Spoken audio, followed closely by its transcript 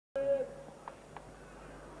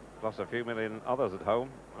plus a few million others at home.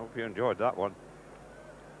 Hope you enjoyed that one.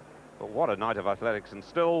 But what a night of athletics, and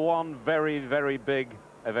still one very, very big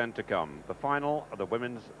event to come. The final of the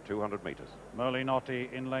women's 200 metres. Merlin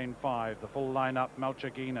Ottey in lane 5. The full lineup: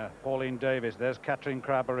 Malchagina, Pauline Davis. There's Katrin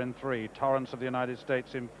Krabbe in 3. Torrence of the United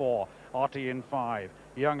States in 4. Ottey in 5.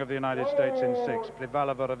 Young of the United States in 6.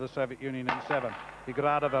 Plivalova of the Soviet Union in 7.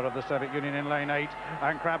 Igradova of the Soviet Union in lane 8.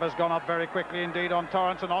 And Krabbe's gone up very quickly indeed on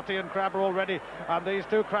Torrence, and Ottey and Krabbe already. And these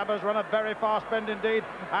two Krabbes run a very fast bend indeed.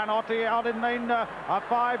 And Ottey out in lane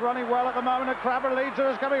 5, running well at the moment. And Krabbe leads her,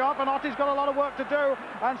 is coming off, and Ottey's got a lot of work to do.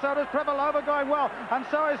 And so does Plivalova, going well. And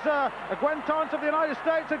so is Gwen Torrence of the United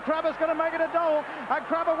States. And Krabbe's going to make it a double. And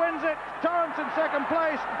Krabbe wins it. Torrence in second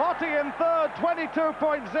place. Ottey in third,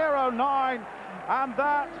 22.09. And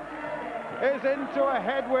that is into a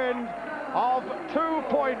headwind of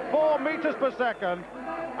 2.4 meters per second.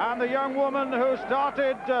 And the young woman who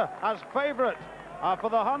started as favourite for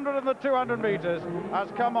the 100 and the 200 meters has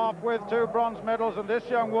come off with 2 bronze medals. And this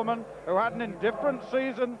young woman, who had an indifferent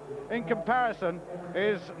season in comparison,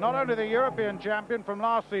 is not only the European champion from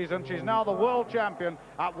last season, she's now the world champion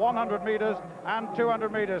at 100 meters and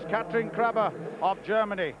 200 meters. Katrin Krabbe of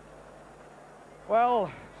Germany.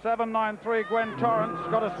 Well, 7.93 Gwen Torrence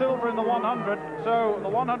got a silver in the 100, so the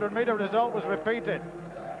 100 meter result was repeated.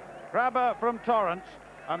 Krabbe from Torrence,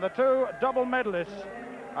 and the 2 double medalists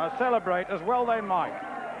celebrate as well they might.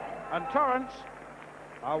 And Torrence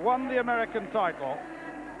won the American title,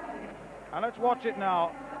 and let's watch it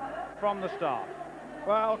now from the start.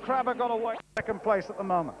 Well, Krabbe got away second place at the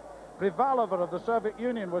moment. Plivalova of the Soviet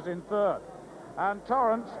Union was in third, and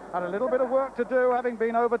Torrence had a little bit of work to do, having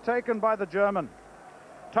been overtaken by the German.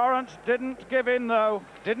 Torrence didn't give in though,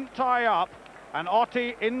 didn't tie up, and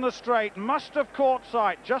Ottey in the straight must have caught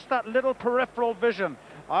sight, just that little peripheral vision,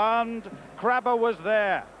 and Krabbe was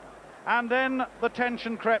there. And then the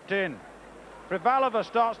tension crept in. Plivalova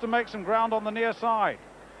starts to make some ground on the near side.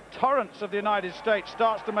 Torrence of the United States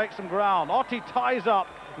starts to make some ground. Ottey ties up,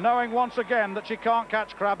 knowing once again that she can't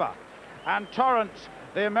catch Krabbe. And Torrence,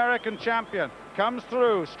 the American champion, comes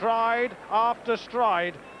through stride after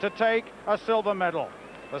stride to take a silver medal.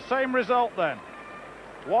 The same result then,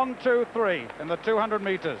 1, 2, 3 in the 200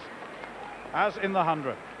 meters as in the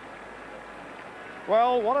 100.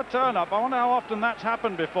 Well, what a turn-up. I wonder how often that's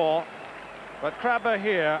happened before. But Krabbe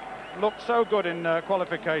here looked so good in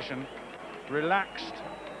qualification. Relaxed,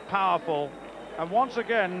 powerful. And once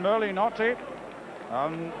again, Merlin Ottey,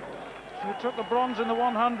 who took the bronze in the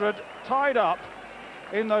 100, tied up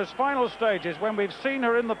in those final stages when we've seen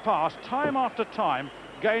her in the past, time after time,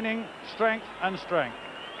 gaining strength and strength.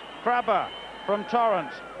 Krabbe from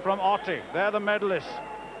Torrence, from Ottey, they're the medalists.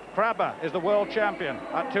 Krabbe is the world champion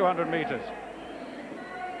at 200 meters.